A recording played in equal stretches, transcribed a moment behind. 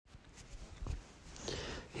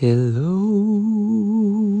Hello.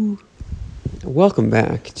 Welcome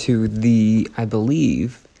back to the, I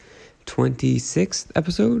believe, 26th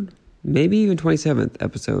episode, maybe even 27th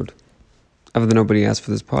episode of the Nobody Asked for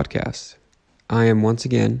This podcast. I am once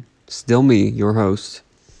again, still me, your host,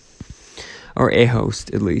 or a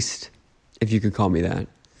host at least, if you could call me that.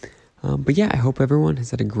 But yeah, I hope everyone has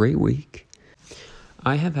had a great week.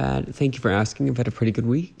 Thank you for asking, I've had a pretty good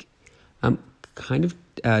week. I'm kind of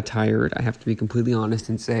tired, I have to be completely honest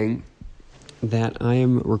in saying that I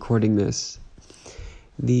am recording this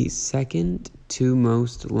the second to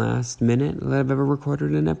most last minute that I've ever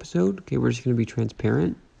recorded an episode. Okay, we're just going to be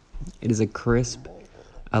transparent. It is a crisp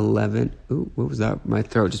 11... Ooh, what was that? My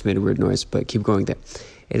throat just made a weird noise, but keep going there.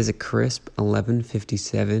 It is a crisp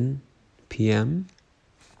 11:57 p.m.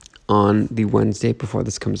 on the Wednesday before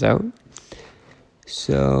this comes out.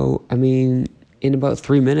 So, in about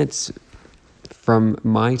 3 minutes from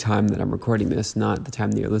my time that I'm recording this, not the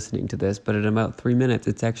time that you're listening to this, but in about 3 minutes,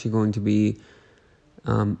 it's actually going to be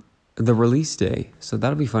the release day. So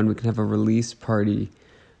that'll be fun. We can have a release party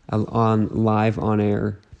live on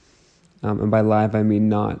air. And by live, I mean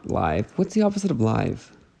not live. What's the opposite of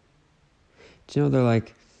live? Do you know, they're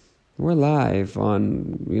like, we're live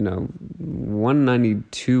on,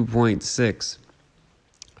 192.6.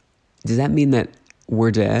 Does that mean that we're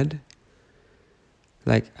dead?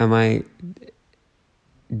 Like, am I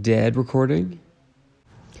dead recording?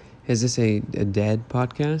 Is this a dead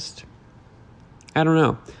podcast? I don't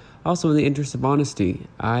know. Also, in the interest of honesty,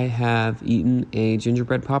 I have eaten a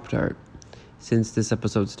gingerbread Pop-Tart since this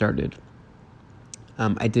episode started.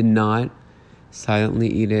 I did not silently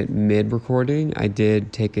eat it mid-recording. I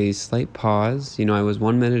did take a slight pause. I was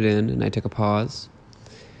 1 minute in, and I took a pause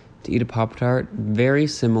to eat a Pop-Tart. Very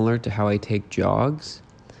similar to how I take jogs.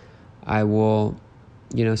 I will,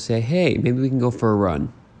 say, hey, maybe we can go for a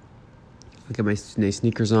run. I'll get my nice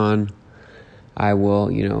sneakers on. I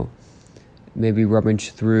will, maybe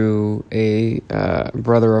rummage through a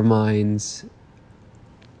brother of mine's,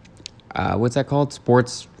 what's that called?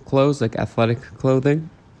 Sports clothes, like athletic clothing.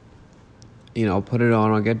 I'll put it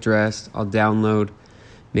on, I'll get dressed, I'll download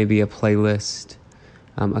maybe a playlist,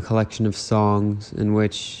 a collection of songs in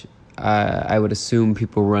which I would assume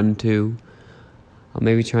people run to. I'll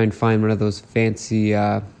maybe try and find one of those fancy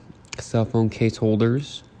cell phone case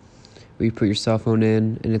holders where you put your cell phone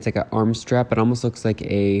in, and it's like an arm strap. It almost looks like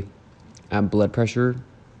a blood pressure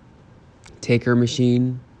taker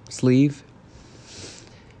machine sleeve,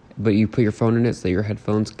 but you put your phone in it so your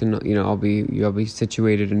headphones can, you'll be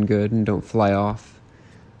situated and good and don't fly off.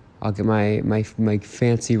 I'll get my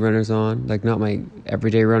fancy runners on, like not my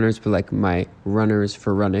everyday runners, but like my runners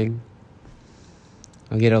for running.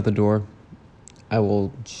 I'll get out the door. I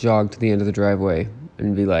will jog to the end of the driveway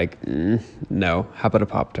and be like, no, how about a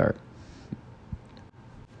Pop-Tart?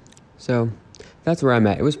 So that's where I'm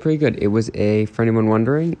at. It was pretty good. It was for anyone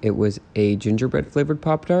wondering, it was a gingerbread flavored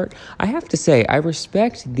Pop-Tart. I have to say, I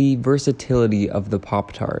respect the versatility of the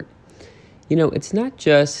Pop-Tart. It's not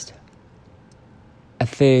just a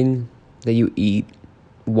thing that you eat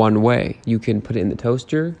one way. You can put it in the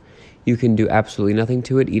toaster. You can do absolutely nothing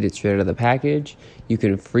to it. Eat it straight out of the package. You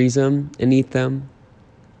can freeze them and eat them.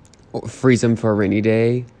 Or freeze them for a rainy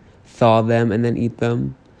day. Thaw them and then eat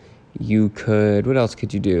them. What else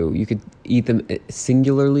could you do? You could eat them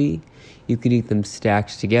singularly. You could eat them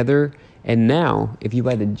stacked together. And now, if you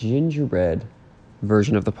buy the gingerbread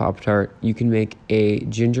version of the Pop-Tart, you can make a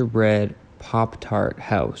gingerbread Pop-Tart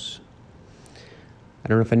house. I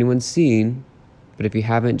don't know if anyone's seen, but if you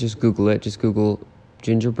haven't, just Google it. Just Google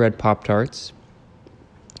gingerbread Pop-Tarts.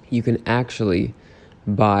 You can actually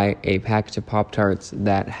buy a package of Pop-Tarts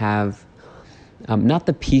that have not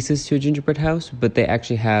the pieces to a gingerbread house, but they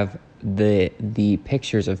actually have the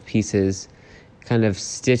pictures of pieces kind of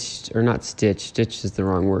stitched is the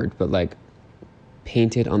wrong word, but like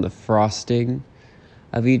painted on the frosting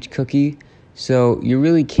of each cookie. So you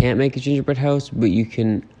really can't make a gingerbread house, but you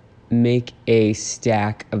can make a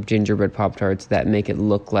stack of gingerbread Pop-Tarts that make it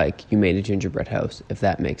look like you made a gingerbread house, if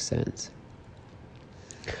that makes sense.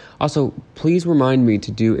 Also, please remind me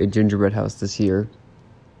to do a gingerbread house this year,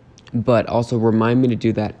 but also remind me to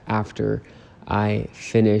do that after I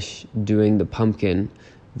finish doing the pumpkin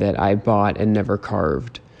that I bought and never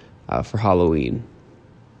carved for Halloween.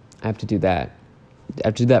 I have to do that. I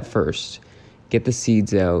have to do that first. Get the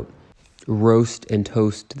seeds out, roast and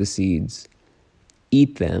toast the seeds,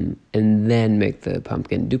 eat them, and then make the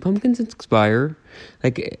pumpkin. Do pumpkins expire?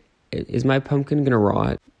 Like, is my pumpkin going to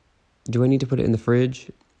rot? Do I need to put it in the fridge?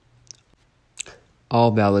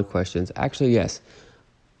 All valid questions. Actually, yes.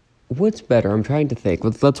 What's better? I'm trying to think.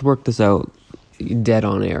 Let's work this out dead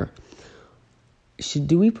on air.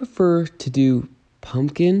 do we prefer to do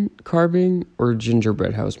pumpkin carving or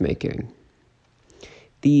gingerbread house making?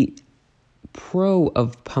 The pro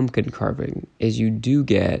of pumpkin carving is you do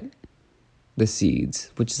get the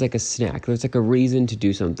seeds, which is like a snack. There's like a reason to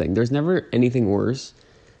do something. There's never anything worse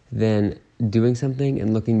than doing something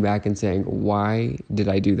and looking back and saying, why did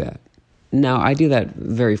I do that? Now, I do that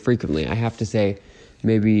very frequently. I have to say,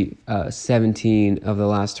 maybe 17 of the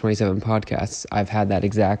last 27 podcasts, I've had that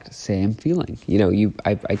exact same feeling.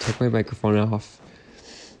 I took my microphone off,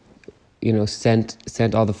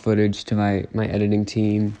 sent all the footage to my editing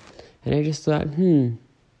team, and I just thought,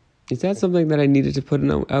 is that something that I needed to put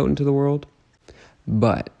out into the world?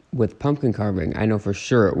 But with pumpkin carving, I know for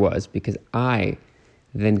sure it was, because I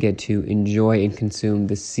then get to enjoy and consume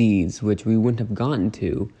the seeds, which we wouldn't have gotten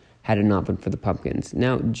to had it not been for the pumpkins.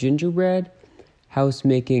 Now, gingerbread house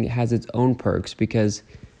making has its own perks, because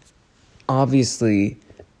obviously,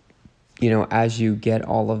 as you get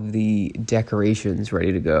all of the decorations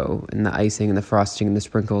ready to go, and the icing and the frosting and the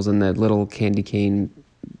sprinkles and the little candy cane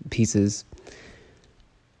pieces,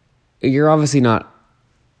 you're obviously not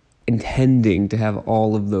intending to have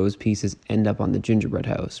all of those pieces end up on the gingerbread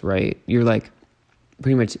house, right? You're like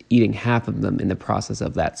pretty much eating half of them in the process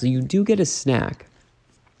of that. So you do get a snack.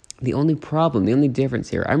 The only difference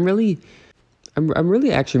here, I'm really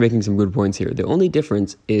actually making some good points here. The only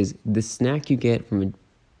difference is the snack you get from a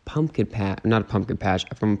from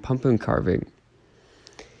pumpkin carving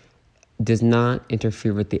does not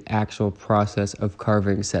interfere with the actual process of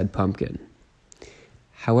carving said pumpkin.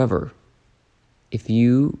 However, if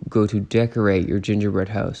you go to decorate your gingerbread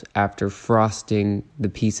house after frosting the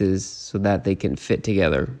pieces so that they can fit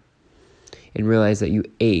together, and realize that you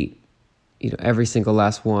ate, every single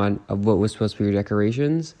last one of what was supposed to be your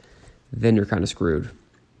decorations, then you're kind of screwed.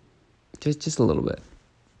 Just a little bit.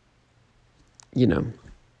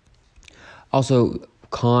 Also,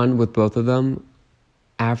 con with both of them,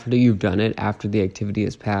 after you've done it, after the activity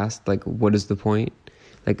has passed, like, what is the point?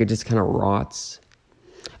 Like, it just kind of rots.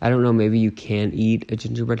 I don't know, maybe you can eat a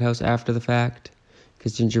gingerbread house after the fact,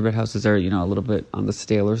 because gingerbread houses are, a little bit on the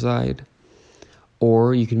staler side.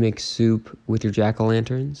 Or you can make soup with your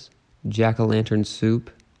jack-o'-lantern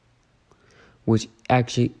soup, which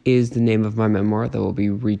actually is the name of my memoir that will be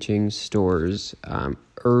reaching stores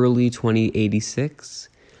early 2086,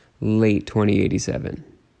 late 2087.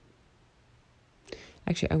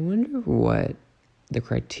 Actually, I wonder what the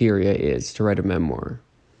criteria is to write a memoir.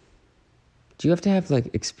 Do you have to have,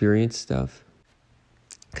 experience stuff?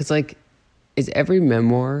 Because, is every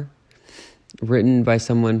memoir written by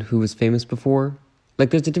someone who was famous before?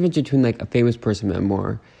 There's a difference between, a famous person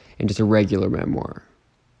memoir and just a regular memoir.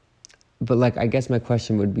 But, I guess my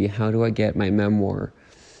question would be, how do I get my memoir,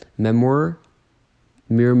 mirror,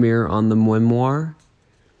 mirror on the memoir?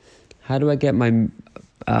 How do I get my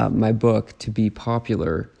my book to be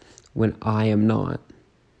popular when I am not?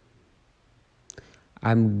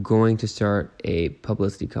 I'm going to start a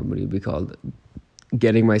publicity company be called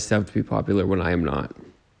Getting My Stuff to Be Popular When I Am Not.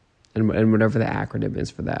 And whatever the acronym is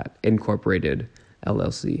for that. Incorporated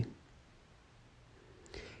LLC.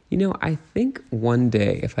 I think one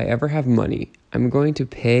day, if I ever have money, I'm going to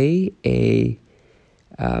pay an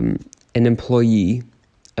employee.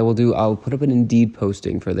 I'll put up an Indeed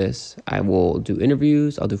posting for this. I will do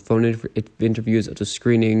interviews. I'll do phone interviews. I'll do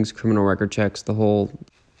screenings, criminal record checks, the whole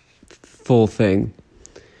full thing.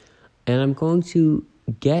 And I'm going to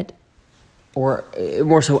get, or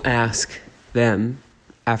more so ask them,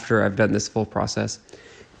 after I've done this full process,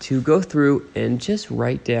 to go through and just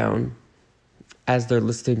write down, as they're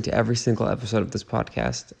listening to every single episode of this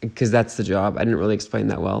podcast, because that's the job. I didn't really explain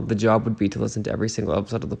that well. The job would be to listen to every single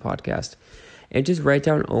episode of the podcast and just write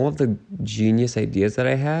down all of the genius ideas that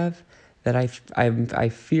I have that I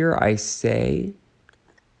fear I say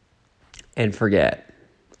and forget,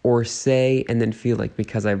 or say and then feel like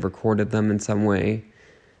because I've recorded them in some way,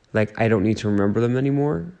 I don't need to remember them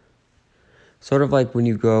anymore. Sort of like when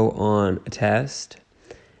you go on a test,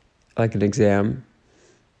 like an exam.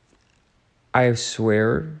 I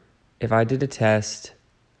swear, if I did a test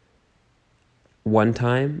one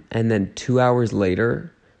time and then 2 hours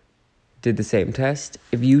later did the same test,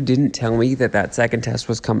 if you didn't tell me that second test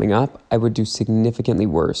was coming up, I would do significantly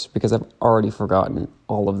worse because I've already forgotten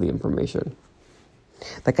all of the information.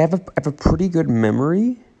 I have a pretty good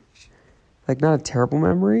memory, not a terrible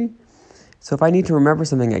memory. So if I need to remember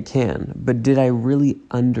something, I can. But did I really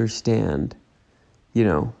understand,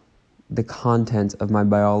 the content of my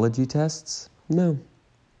biology tests? No,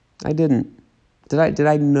 I didn't. Did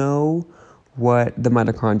I know what the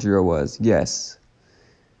mitochondria was? Yes.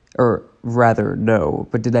 Or rather, no.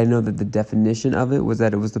 But did I know that the definition of it was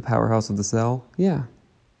that it was the powerhouse of the cell? Yeah.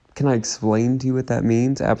 Can I explain to you what that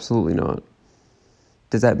means? Absolutely not.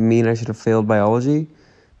 Does that mean I should have failed biology?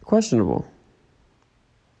 Questionable.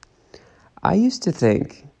 I used to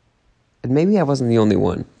think, and maybe I wasn't the only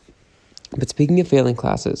one, but speaking of failing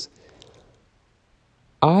classes,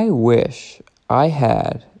 I wish I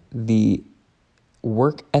had the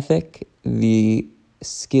work ethic, the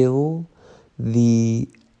skill, the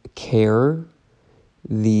care,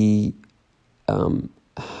 the,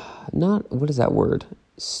 what is that word?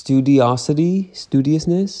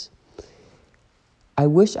 Studiousness. I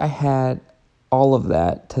wish I had all of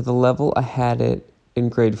that to the level I had it in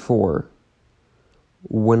grade 4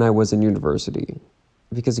 when I was in university.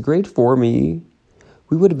 Because grade 4 me,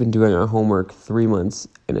 we would have been doing our homework 3 months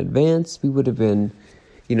in advance. We would have been,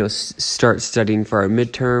 start studying for our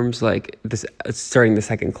midterms, like this, starting the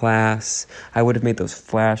second class. I would have made those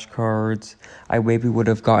flashcards. I maybe would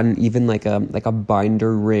have gotten even like a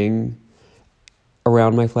binder ring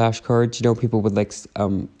around my flashcards. People would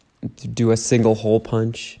do a single hole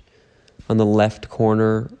punch on the left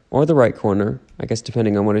corner or the right corner, I guess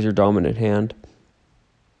depending on what is your dominant hand.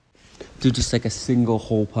 Do just like a single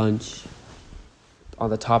hole punch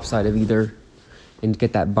on the top side of either and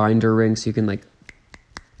get that binder ring so you can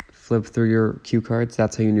flip through your cue cards.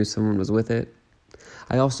 That's how you knew someone was with it.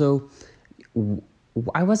 I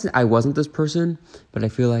wasn't this person, but I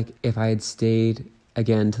feel like if I had stayed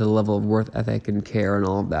again to the level of work ethic and care and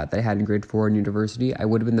all of that I had in grade 4 in university, I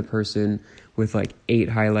would have been the person with 8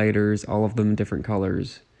 highlighters, all of them different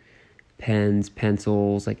colors, pens,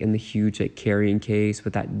 pencils, in the huge carrying case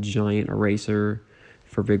with that giant eraser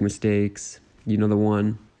for big mistakes. The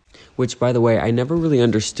one. Which, by the way, I never really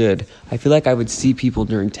understood. I feel like I would see people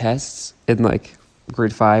during tests in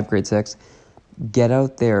grade 5, grade 6, get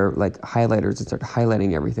out their highlighters and start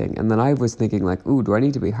highlighting everything. And then I was thinking ooh, do I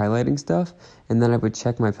need to be highlighting stuff? And then I would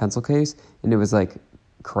check my pencil case and it was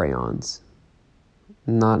crayons.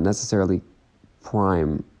 Not necessarily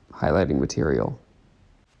prime highlighting material.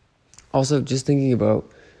 Also, just thinking about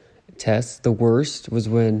tests, the worst was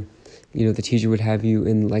when, the teacher would have you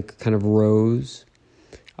in kind of rows,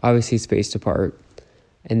 obviously spaced apart.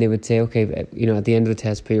 And they would say, okay, at the end of the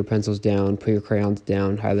test, put your pencils down, put your crayons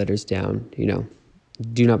down, highlighters down,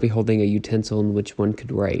 do not be holding a utensil in which one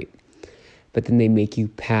could write. But then they make you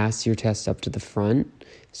pass your test up to the front.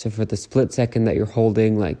 So for the split second that you're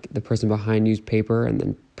holding, the person behind you's paper and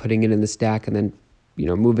then putting it in the stack and then,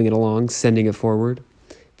 moving it along, sending it forward.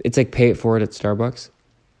 It's pay it forward at Starbucks.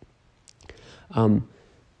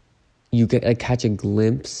 You get catch a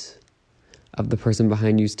glimpse of the person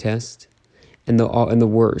behind you's test. And the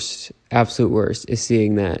worst, absolute worst, is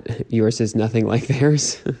seeing that yours is nothing like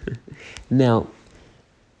theirs. Now,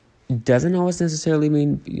 it doesn't always necessarily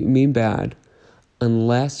mean bad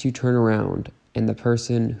unless you turn around and the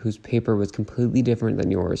person whose paper was completely different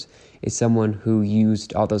than yours is someone who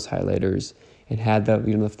used all those highlighters and had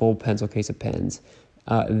the full pencil case of pens.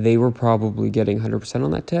 They were probably getting 100%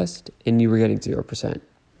 on that test, and you were getting 0%.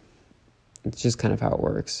 It's just kind of how it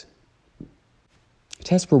works.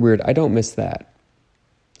 Tests were weird. I don't miss that.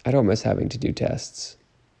 I don't miss having to do tests.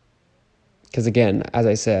 Because again, as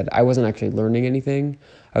I said, I wasn't actually learning anything.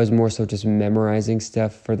 I was more so just memorizing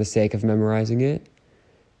stuff for the sake of memorizing it.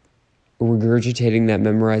 Regurgitating that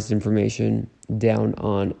memorized information down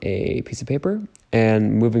on a piece of paper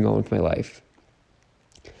and moving on with my life.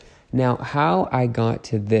 Now, how I got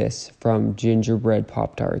to this from gingerbread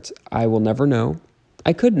Pop-Tarts, I will never know.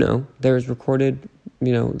 I could know. There's recorded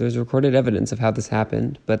evidence of how this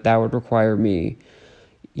happened, but that would require me,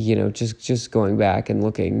 just going back and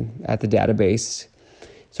looking at the database.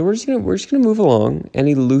 So we're just gonna move along.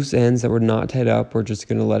 Any loose ends that were not tied up, we're just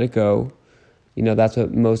gonna let it go. That's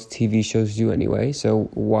what most TV shows do anyway. So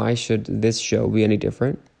why should this show be any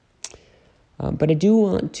different? But I do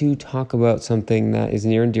want to talk about something that is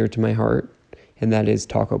near and dear to my heart, and that is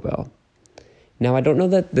Taco Bell. Now, I don't know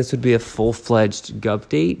that this would be a full-fledged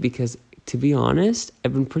update because, to be honest,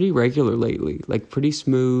 I've been pretty regular lately, pretty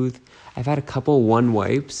smooth. I've had a couple one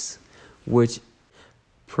wipes, which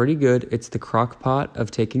pretty good. It's the crock pot of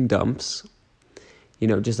taking dumps.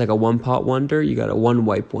 Just like a one pot wonder, you got a one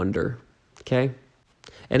wipe wonder. Okay?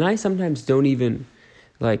 And I sometimes don't even,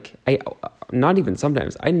 not even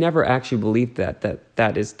sometimes, I never actually believe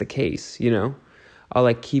that is the case,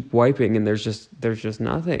 I'll keep wiping and there's just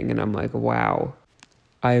nothing. And I'm like, wow,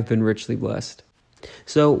 I have been richly blessed.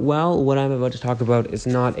 So while what I'm about to talk about is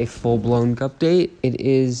not a full-blown update, it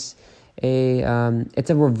is it's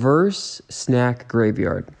a reverse snack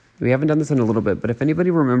graveyard. We haven't done this in a little bit, but if anybody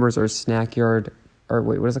remembers our snack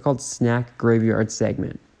graveyard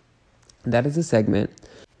segment. That is a segment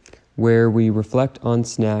where we reflect on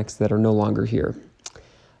snacks that are no longer here.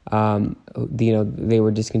 They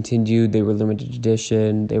were discontinued, they were limited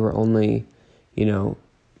edition, they were only,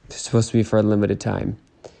 supposed to be for a limited time.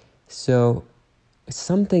 So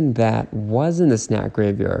something that was in the snack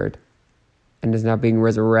graveyard and is now being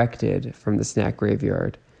resurrected from the snack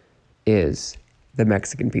graveyard is the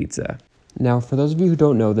Mexican pizza. Now, for those of you who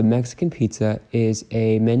don't know, the Mexican pizza is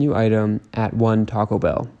a menu item at one Taco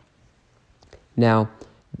Bell. Now,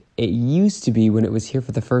 it used to be when it was here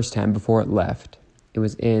for the first time before it left. It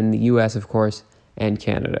was in the US, of course, and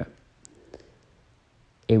Canada.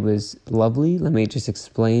 It was lovely. Let me just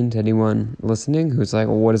explain to anyone listening who's like,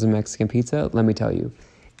 well, what is a Mexican pizza? Let me tell you.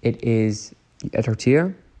 It is a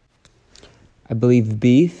tortilla, I believe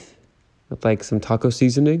beef, with like some taco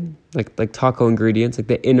seasoning, like taco ingredients, like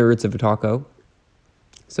the innards of a taco.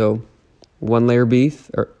 So 1 layer beef,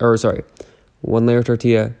 or 1 layer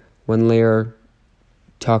tortilla, 1 layer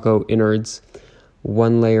taco innards,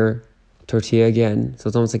 1 layer tortilla again. So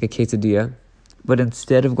it's almost like a quesadilla. But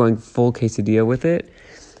instead of going full quesadilla with it,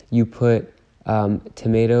 you put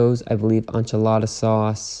tomatoes, I believe enchilada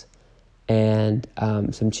sauce, and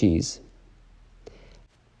some cheese.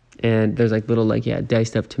 And there's like little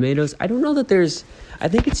diced up tomatoes. I don't know that I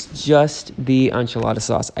think it's just the enchilada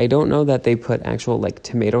sauce. I don't know that they put actual like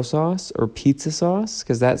tomato sauce or pizza sauce,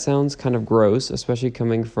 because that sounds kind of gross, especially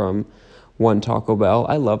coming from one Taco Bell.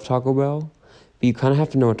 I love Taco Bell, but you kind of have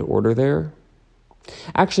to know what to order there.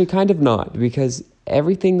 Actually, kind of not, because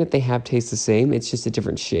everything that they have tastes the same. It's just a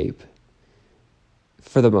different shape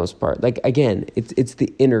for the most part. Like, again, it's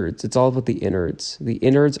the innards. It's all about the innards. The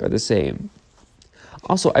innards are the same.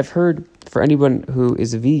 Also, I've heard, for anyone who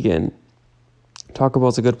is a vegan, Taco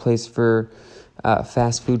Bell's a good place for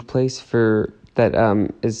fast food place for that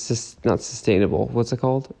is just not sustainable. What's it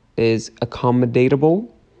called? Is accommodatable.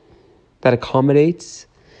 That accommodates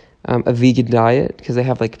a vegan diet, because they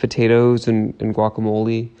have like potatoes and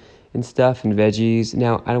guacamole and stuff and veggies.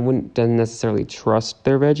 Now, I wouldn't necessarily trust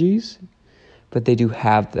their veggies, but they do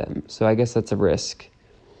have them. So I guess that's a risk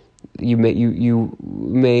you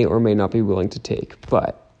may or may not be willing to take.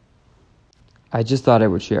 But I just thought I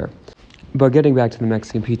would share. But getting back to the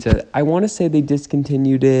Mexican pizza, I want to say they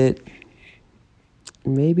discontinued it.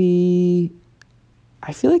 Maybe,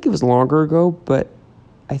 I feel like it was longer ago, but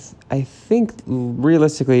I think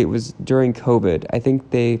realistically it was during COVID. I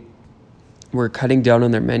think they were cutting down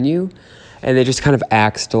on their menu, and they just kind of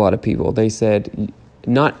axed a lot of people. They said,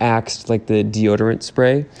 not axed like the deodorant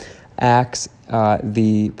spray, axe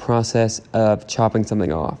the process of chopping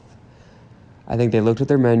something off. I think they looked at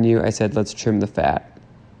their menu. I said, let's trim the fat.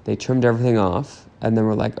 They trimmed everything off, and then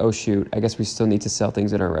we're like, oh shoot, I guess we still need to sell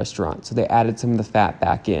things in our restaurant. So they added some of the fat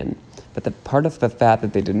back in. But the part of the fat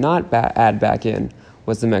that they did not add back in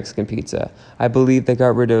was the Mexican pizza. I believe they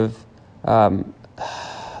got rid of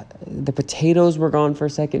the potatoes were gone for a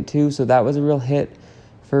second too, so that was a real hit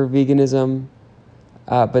for veganism.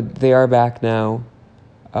 But they are back now.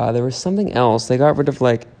 There was something else. They got rid of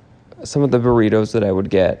like some of the burritos that I would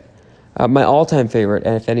get. My all-time favorite,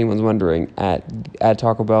 and if anyone's wondering, at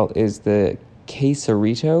Taco Bell is the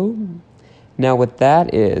quesarito. Now, what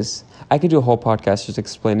that is, I could do a whole podcast just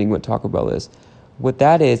explaining what Taco Bell is. What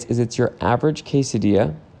that is it's your average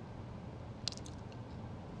quesadilla.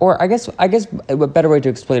 Or I guess a better way to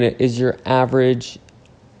explain it is your average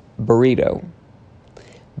burrito.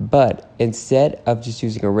 But instead of just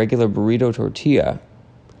using a regular burrito tortilla,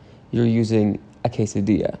 you're using a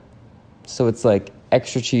quesadilla. So it's like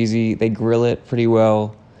extra cheesy. They grill it pretty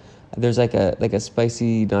well. There's like a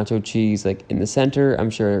spicy nacho cheese like in the center.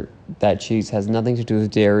 I'm sure that cheese has nothing to do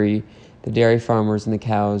with dairy. The dairy farmers and the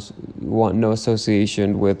cows want no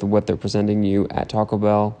association with what they're presenting you at Taco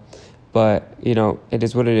Bell. But, it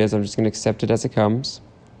is what it is. I'm just going to accept it as it comes.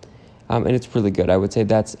 And it's really good. I would say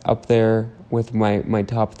that's up there with my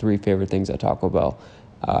top 3 favorite things at Taco Bell.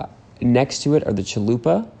 Next to it are the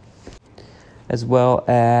chalupa, as well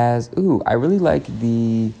as, I really like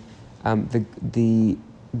the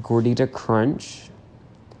Gordita Crunch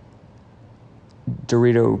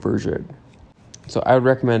Dorito version. So I would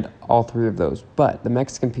recommend all 3 of those. But the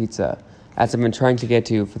Mexican pizza, as I've been trying to get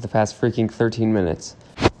to for the past freaking 13 minutes,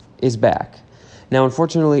 is back. Now,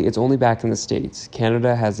 unfortunately, it's only back in the States.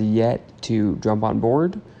 Canada has yet to jump on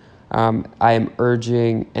board. I am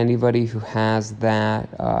urging anybody who has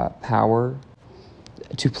that power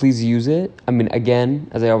to please use it. I mean, again,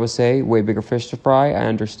 as I always say, way bigger fish to fry. I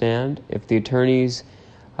understand. If the attorneys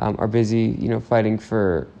are busy, fighting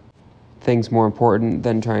for things more important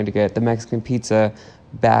than trying to get the Mexican pizza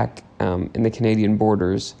back in the Canadian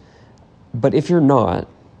borders. But if you're not,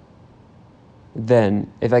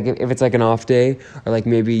 then if it's like an off day, or like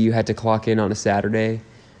maybe you had to clock in on a Saturday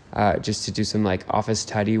just to do some like office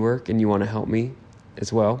tidy work and you want to help me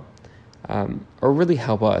as well, or really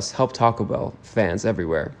help Taco Bell fans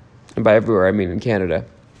everywhere. And by everywhere, I mean in Canada.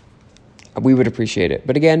 We would appreciate it.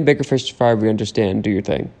 But again, bigger fish to fry, we understand. Do your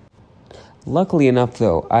thing. Luckily enough,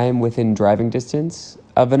 though, I am within driving distance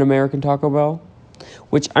of an American Taco Bell,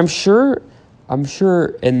 which I'm sure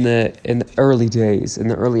in the early days, in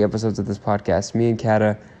the early episodes of this podcast, me and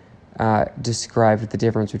Kata described the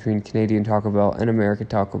difference between Canadian Taco Bell and American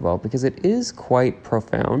Taco Bell, because it is quite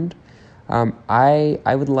profound. I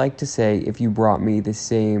would like to say if you brought me the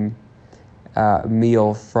same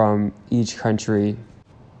meal from each country's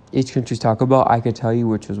Taco Bell, I could tell you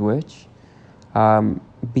which was which,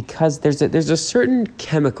 because there's a certain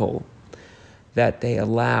chemical that they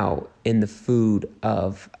allow in the food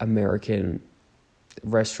of American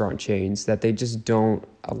restaurant chains that they just don't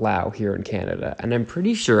allow here in Canada. And I'm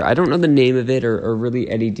pretty sure, I don't know the name of it or really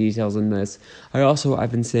any details in this.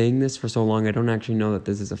 I've been saying this for so long, I don't actually know that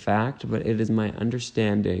this is a fact, but it is my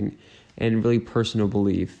understanding and really personal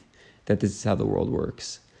belief that this is how the world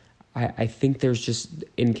works. I think there's just,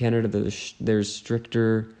 in Canada, there's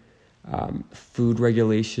stricter food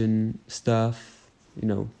regulation stuff,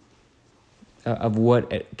 of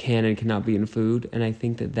what can and cannot be in food. And I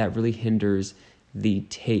think that really hinders the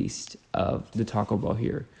taste of the Taco Bell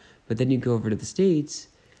here. But then you go over to the States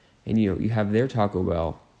and, you have their Taco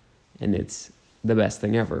Bell and it's the best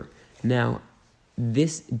thing ever. Now,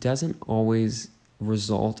 this doesn't always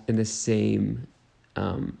result in the same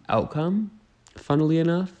outcome, funnily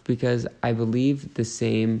enough, because I believe the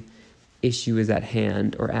same issue is at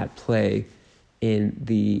hand or at play in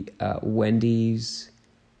the Wendy's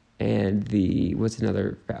and the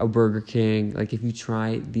Burger King. Like if you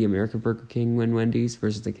try the American Burger King and Wendy's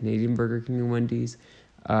versus the Canadian Burger King and Wendy's,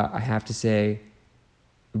 I have to say,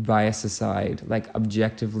 bias aside, like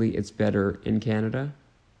objectively, it's better in Canada.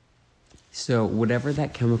 So whatever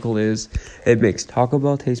that chemical is, it makes Taco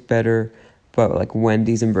Bell taste better, but like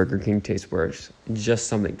Wendy's and Burger King taste worse. Just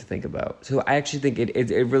something to think about. So I actually think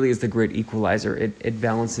it really is the great equalizer. It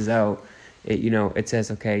balances out. It says,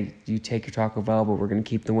 okay, you take your Taco Bell, but we're going to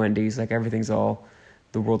keep the Wendy's. Like the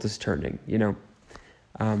world is turning,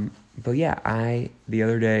 But yeah, the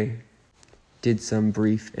other day did some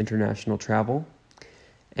brief international travel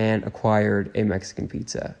and acquired a Mexican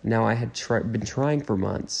pizza. Now I had been trying for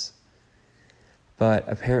months, but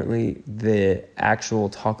apparently the actual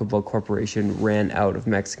Taco Bell Corporation ran out of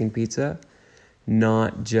Mexican pizza.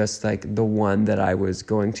 Not just like the one that I was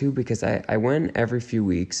going to, because I went every few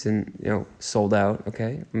weeks and, sold out.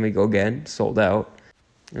 Okay, let me go again, sold out.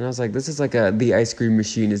 And I was like, this is like the ice cream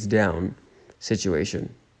machine is down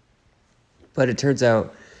situation. But it turns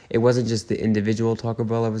out it wasn't just the individual Taco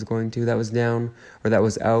Bell I was going to that was down, or that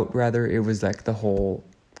was out rather. It was like the whole,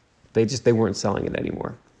 they weren't selling it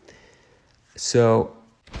anymore. So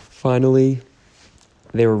finally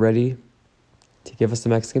they were ready to give us the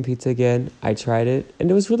Mexican pizza again. I tried it, and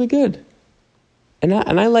it was really good. And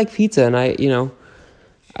I like pizza, and I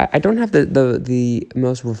don't have the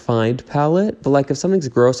most refined palate, but like if something's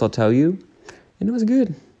gross, I'll tell you. And it was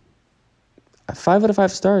good. 5 out of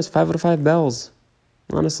 5 stars, 5 out of 5 bells.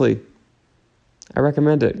 Honestly, I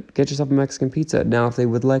recommend it. Get yourself a Mexican pizza. Now, if they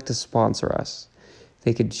would like to sponsor us,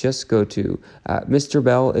 they could just go to Mr.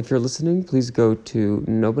 Bell. If you're listening, please go to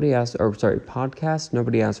podcast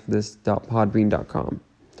nobody asked for this.podbean.com,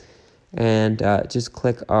 and just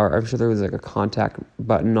click I'm sure there was like a contact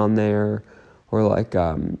button on there, or like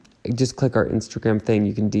just click our Instagram thing.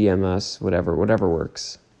 You can DM us, whatever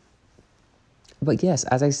works. But yes,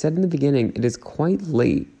 as I said in the beginning, it is quite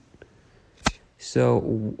late. So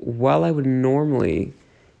while I would normally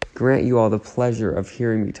grant you all the pleasure of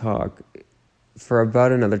hearing me talk for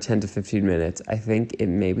about another 10 to 15 minutes, I think it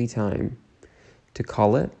may be time to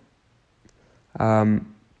call it.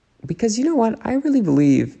 Because you know what? I really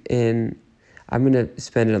believe I'm going to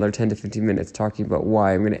spend another 10 to 15 minutes talking about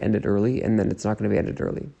why I'm going to end it early, and then it's not going to be ended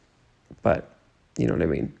early. But you know what I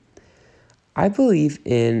mean? I believe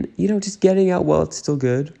in, just getting out while it's still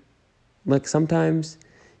good. Like sometimes,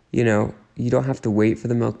 you don't have to wait for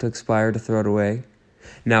the milk to expire to throw it away.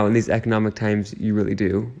 Now, in these economic times, you really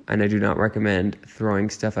do. And I do not recommend throwing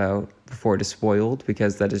stuff out before it is spoiled,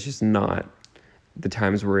 because that is just not the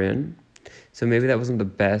times we're in. So maybe that wasn't the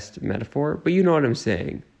best metaphor, but you know what I'm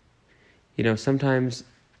saying. Sometimes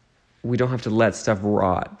we don't have to let stuff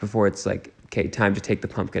rot before it's like, okay, time to take the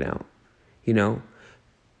pumpkin out.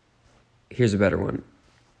 Here's a better one.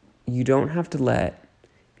 You don't have to let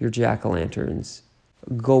your jack-o'-lanterns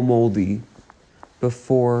go moldy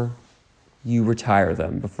before you retire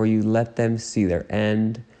them, before you let them see their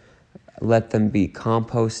end, let them be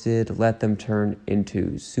composted, let them turn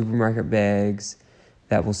into supermarket bags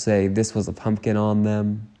that will say this was a pumpkin on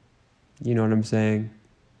them. You know what I'm saying?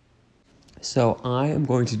 So I am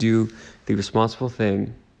going to do the responsible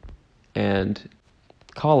thing and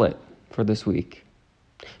call it for this week.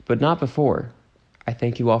 But not before. I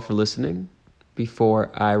thank you all for listening.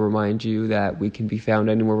 Before I remind you that we can be found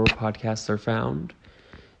anywhere where podcasts are found,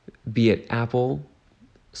 be it Apple,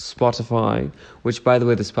 Spotify, which, by the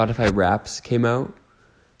way, the Spotify Wraps came out,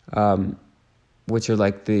 which are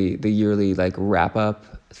like the yearly like wrap-up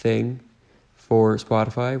thing for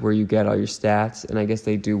Spotify, where you get all your stats, and I guess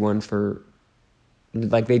they do one for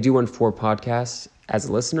podcasts as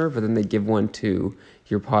a listener, but then they give one to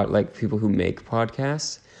your people who make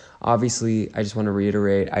podcasts. Obviously, I just want to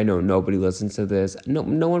reiterate, I know nobody listens to this.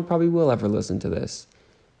 No one probably will ever listen to this.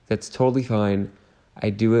 That's totally fine.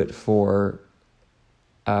 I do it for,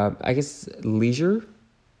 I guess, leisure.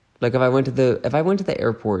 Like if I went to the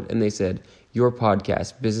airport and they said, your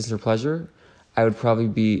podcast, business or pleasure, I would probably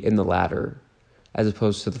be in the latter as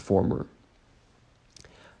opposed to the former.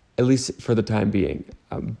 At least for the time being.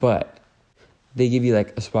 But they give you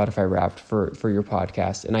like a Spotify Wrapped for your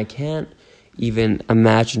podcast. And I can't even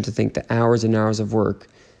imagine to think the hours and hours of work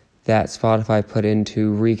that Spotify put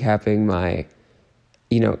into recapping my,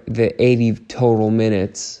 the 80 total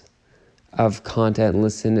minutes of content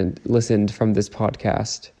listened from this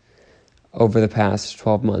podcast over the past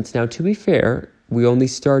 12 months. Now, to be fair, we only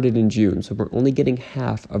started in June, so we're only getting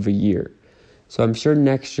half of a year. So I'm sure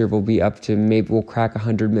next year we'll be up to, maybe we'll crack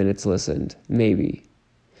 100 minutes listened, maybe.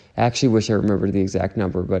 I actually wish I remembered the exact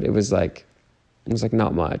number, but it was like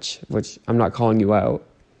not much, which I'm not calling you out,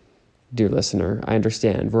 dear listener. I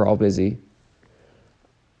understand. We're all busy.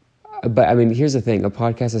 But I mean, here's the thing. A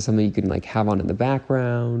podcast is something you can like have on in the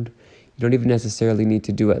background. You don't even necessarily need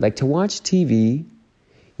to do it. Like to watch TV,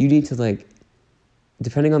 you need to like,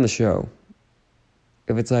 depending on the show,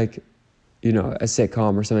 if it's like, a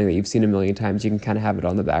sitcom or something that you've seen a million times, you can kind of have it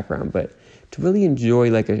on the background. But to really enjoy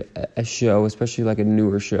like a show, especially like a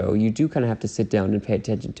newer show, you do kind of have to sit down and pay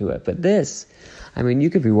attention to it. But this, I mean, you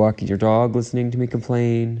could be walking your dog listening to me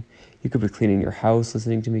complain. You could be cleaning your house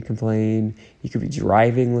listening to me complain. You could be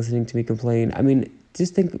driving listening to me complain. I mean,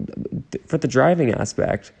 just think for the driving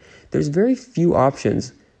aspect, there's very few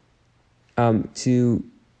options to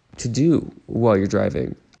do while you're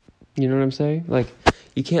driving. You know what I'm saying? Like,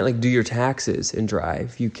 you can't like do your taxes and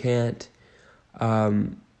drive. You can't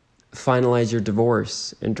finalize your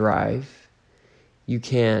divorce and drive. You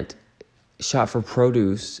can't shop for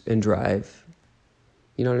produce and drive.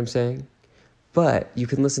 You know what I'm saying? But you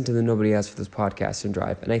can listen to the Nobody Asked for This podcast and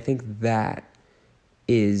drive. And I think that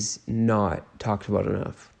is not talked about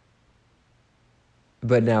enough.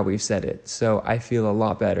 But now we've said it. So I feel a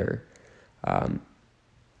lot better.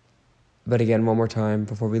 But again, one more time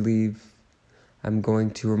before we leave, I'm going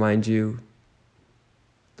to remind you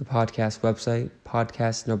the podcast website,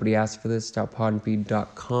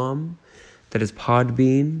 podcastnobodyaskforthis.podbean.com. That is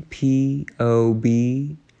Podbean, P-O-D-P-E-A,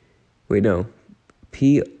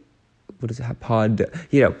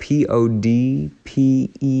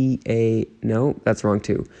 no, that's wrong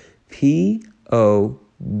too. P-O-D-B-E-A-N.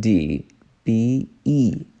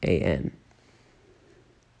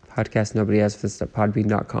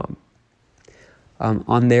 Podcastnobodyaskforthis.podbean.com.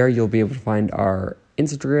 On there, you'll be able to find our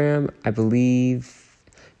Instagram, I believe.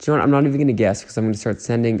 Do you know what? I'm not even going to guess because I'm going to start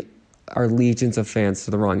sending our legions of fans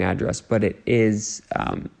to the wrong address. But it is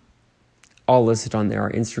all listed on there.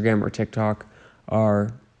 Our Instagram, our TikTok,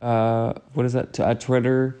 our,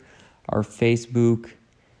 Twitter, our Facebook.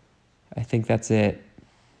 I think that's it.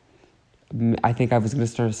 I think I was going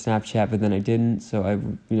to start a Snapchat, but then I didn't. So I,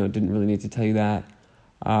 didn't really need to tell you that.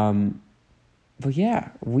 But yeah,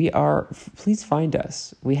 please find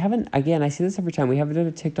us. We haven't, again, I see this every time. We haven't done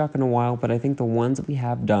a TikTok in a while, but I think the ones that we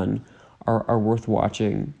have done are worth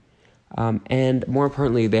watching. And more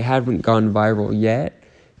importantly, they haven't gone viral yet.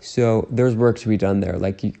 So there's work to be done there.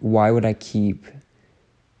 Like, why would I keep,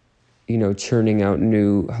 churning out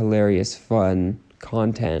new, hilarious, fun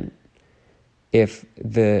content if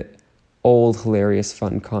the old, hilarious,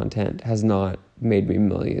 fun content has not made me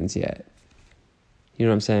millions yet? You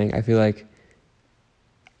know what I'm saying? I feel like,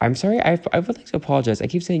 I'm sorry, I would like to apologize. I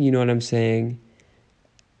keep saying, you know what I'm saying,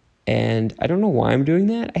 and I don't know why I'm doing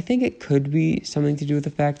that. I think it could be something to do with the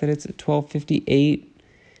fact that it's 12:58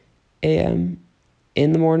 a.m.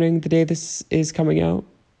 in the morning, the day this is coming out.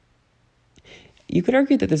 You could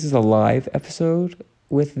argue that this is a live episode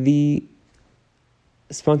with the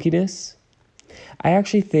spunkiness. I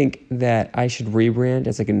actually think that I should rebrand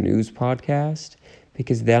as like a news podcast,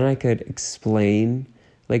 because then I could explain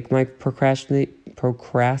like my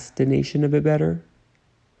procrastination a bit better.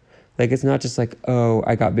 Like, it's not just like, oh,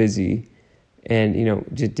 I got busy and,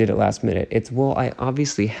 just did it last minute. It's, well, I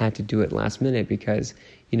obviously had to do it last minute because,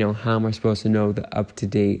 how am I supposed to know the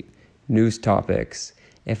up-to-date news topics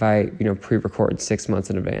if I, pre-record 6 months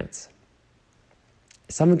in advance?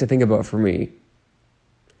 Something to think about for me.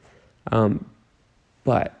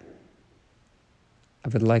 But I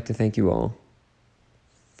would like to thank you all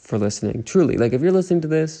for listening. Truly, like, if you're listening to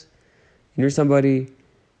this and you're somebody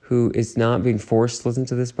who is not being forced to listen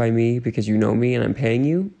to this by me because you know me and I'm paying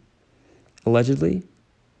you, allegedly,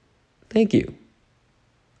 thank you.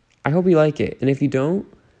 I hope you like it. And if you don't,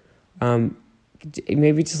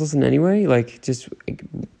 maybe just listen anyway. Like, just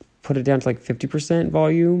put it down to like 50%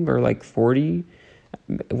 volume or like 40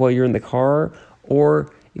 while you're in the car.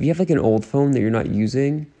 Or if you have like an old phone that you're not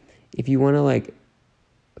using, if you want to like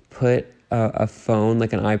put a phone,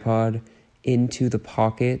 like an iPod, into the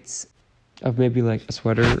pockets of maybe like a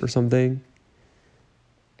sweater or something,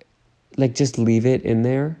 like just leave it in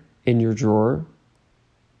there in your drawer.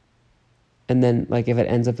 And then like if it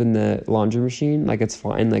ends up in the laundry machine, like it's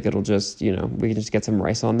fine. Like it'll just, we can just get some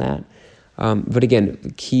rice on that. But again,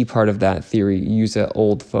 the key part of that theory, use an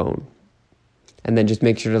old phone. And then just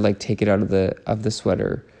make sure to like take it out of the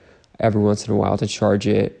sweater every once in a while to charge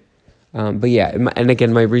it. But yeah, and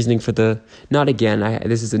again, my reasoning for this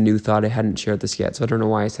is a new thought. I hadn't shared this yet, so I don't know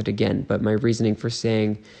why I said again. But my reasoning for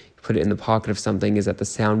saying put it in the pocket of something is that the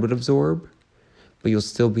sound would absorb, but you'll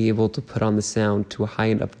still be able to put on the sound to a high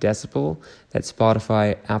enough decibel that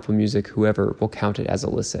Spotify, Apple Music, whoever will count it as a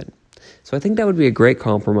listen. So I think that would be a great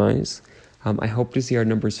compromise. I hope to see our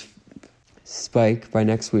numbers spike by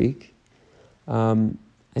next week. And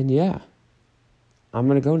yeah, I'm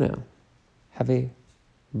going to go now. Have a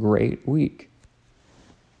great week.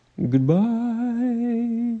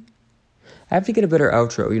 Goodbye. I have to get a better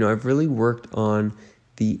outro. I've really worked on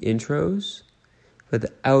the intros, but the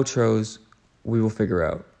outros we will figure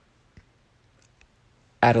out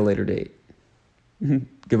at a later date.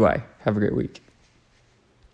 Goodbye. Have a great week.